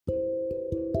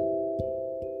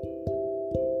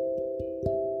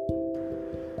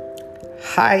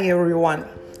Hi everyone,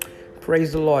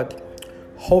 praise the Lord.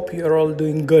 Hope you're all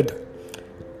doing good.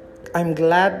 I'm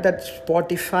glad that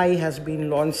Spotify has been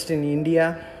launched in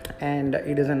India and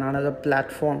it is another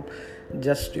platform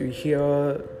just to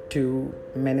hear to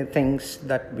many things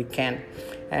that we can.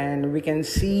 And we can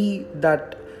see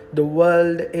that the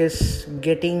world is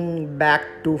getting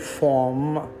back to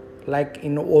form like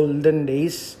in olden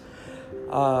days.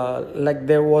 Like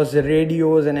there was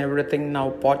radios and everything.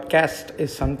 Now podcast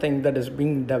is something that is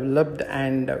being developed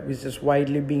and which is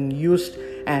widely being used,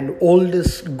 and old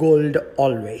is gold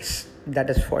always, that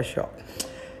is for sure.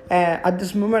 At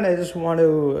this moment I just want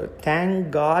to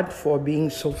thank God for being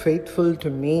so faithful to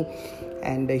me,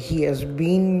 and He has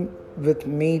been with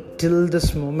me till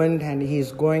this moment, and He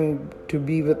is going to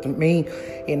be with me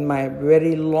in my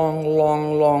very long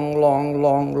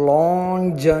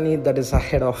journey that is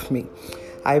ahead of me.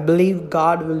 I believe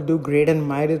God will do great and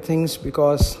mighty things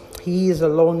because He is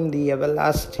alone the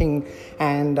everlasting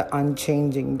and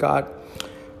unchanging God.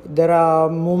 There are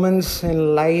moments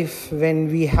in life when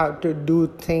we have to do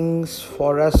things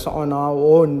for us on our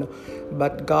own,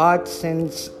 but God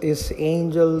sends His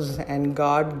angels and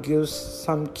God gives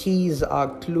some keys or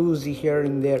clues here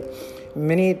and there.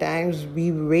 Many times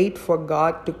we wait for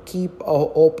God to keep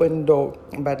an open door,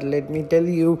 but let me tell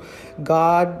you,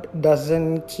 God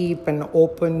doesn't keep an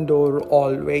open door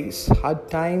always. At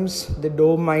times the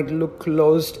door might look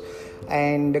closed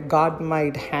and God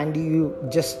might hand you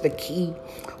just the key,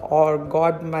 or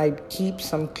God might keep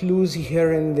some clues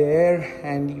here and there,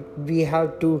 and we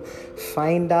have to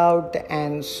find out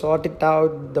and sort it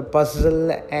out, the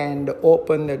puzzle, and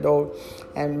open the door.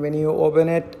 And when you open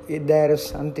it, there is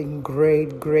something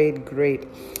great.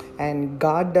 And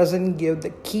God doesn't give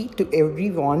the key to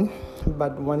everyone,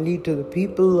 but only to the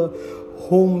people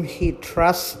whom He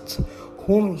trusts,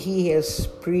 whom He has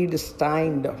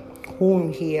predestined,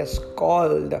 whom He has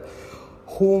called,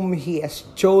 whom He has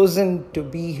chosen to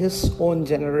be His own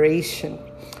generation.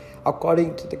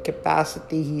 According to the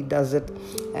capacity He does it.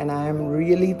 And I am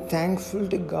really thankful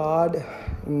to God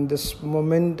in this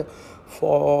moment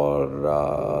for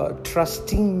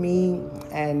trusting me,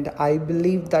 and I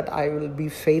believe that I will be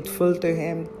faithful to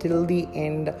Him till the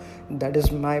end. That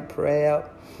is my prayer,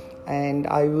 and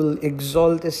I will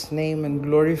exalt His name and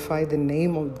glorify the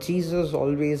name of Jesus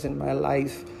always in my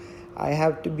life. I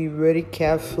have to be very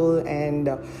careful, and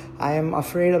I am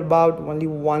afraid about only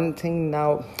one thing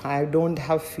now. I don't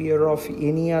have fear of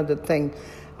any other thing.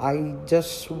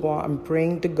 I'm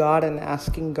praying to God and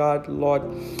asking God, Lord,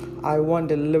 I want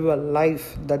to live a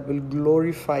life that will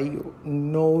glorify You.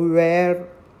 Nowhere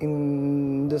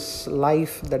in this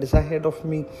life that is ahead of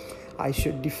me I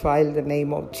should defile the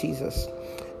name of Jesus.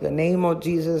 The name of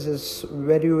Jesus is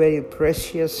very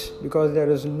precious, because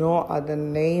there is no other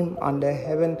name under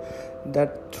heaven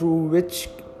that through which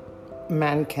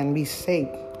man can be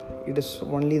saved. It is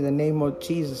only the name of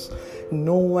Jesus.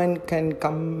 No one can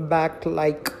come back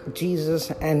like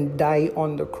Jesus and die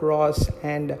on the cross,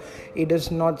 and it is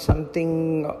not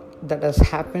something that has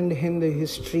happened in the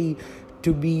history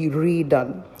to be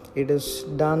redone. It is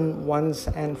done once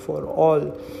and for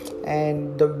all,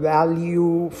 and the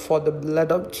value for the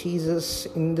blood of Jesus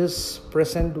in this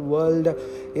present world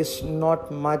is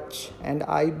not much. And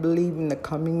I believe in the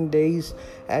coming days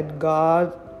that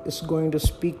God is going to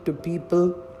speak to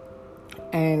people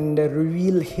and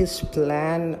reveal His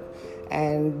plan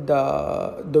and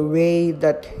the way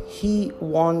that He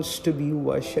wants to be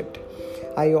worshipped.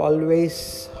 I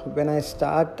always, when I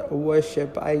start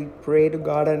worship, I pray to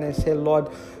God and I say, Lord,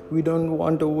 we don't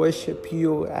want to worship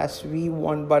You as we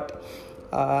want, but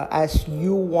as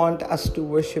You want us to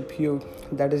worship You.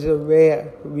 That is the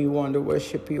way we want to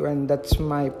worship You, and that's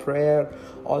my prayer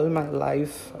all my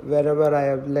life, wherever I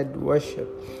have led worship.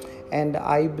 And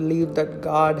I believe that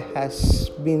God has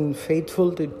been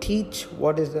faithful to teach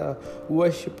what is the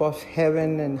worship of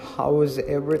heaven and how is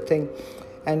everything.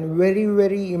 And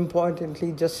very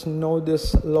importantly, just note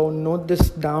this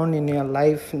down in your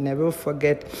life. Never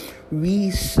forget, we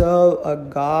serve a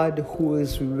God who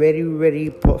is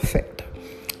very perfect,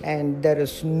 and there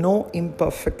is no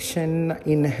imperfection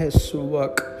in His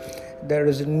work. There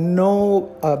is no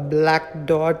black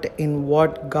dot in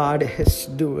what God is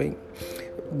doing.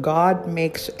 God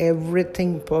makes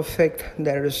everything perfect.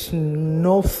 There is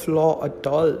no flaw at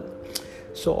all.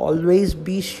 So always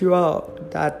be sure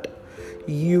that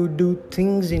you do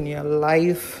things in your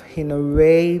life in a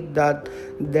way that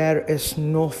there is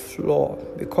no flaw,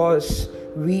 because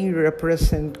we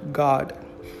represent God.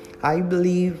 I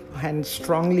believe and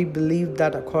strongly believe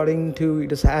that according to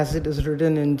it is as it is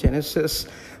written in Genesis,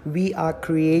 we are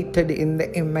created in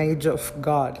the image of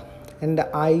God. And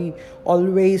I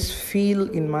always feel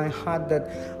in my heart that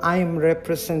I am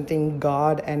representing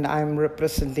God and I am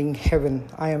representing heaven.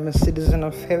 I am a citizen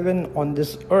of heaven on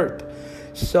this earth.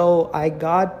 So I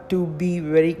got to be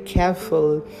very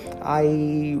careful.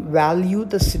 I value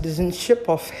the citizenship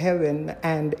of heaven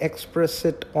and express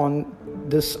it on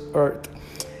this earth.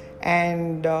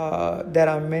 And there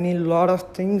are lot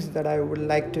of things that I would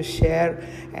like to share,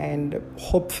 and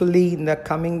hopefully in the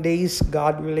coming days,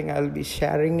 God willing, I'll be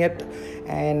sharing it.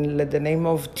 And let the name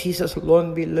of Jesus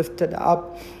alone be lifted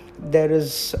up. There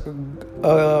is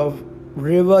a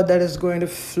river that is going to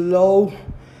flow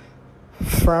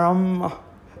from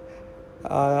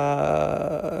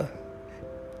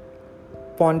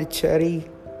Pondicherry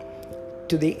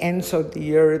to the ends of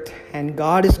the earth, and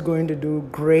God is going to do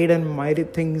great and mighty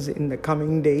things in the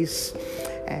coming days.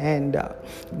 And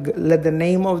let the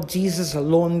name of Jesus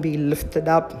alone be lifted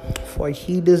up, for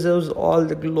He deserves all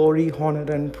the glory, honor,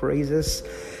 and praises.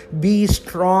 Be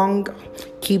strong,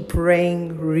 keep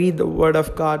praying, read the Word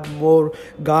of God more.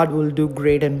 God will do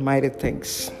great and mighty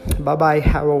things. Bye-bye.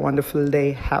 Have a wonderful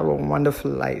day. Have a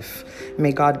wonderful life.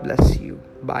 May God bless you.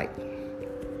 Bye.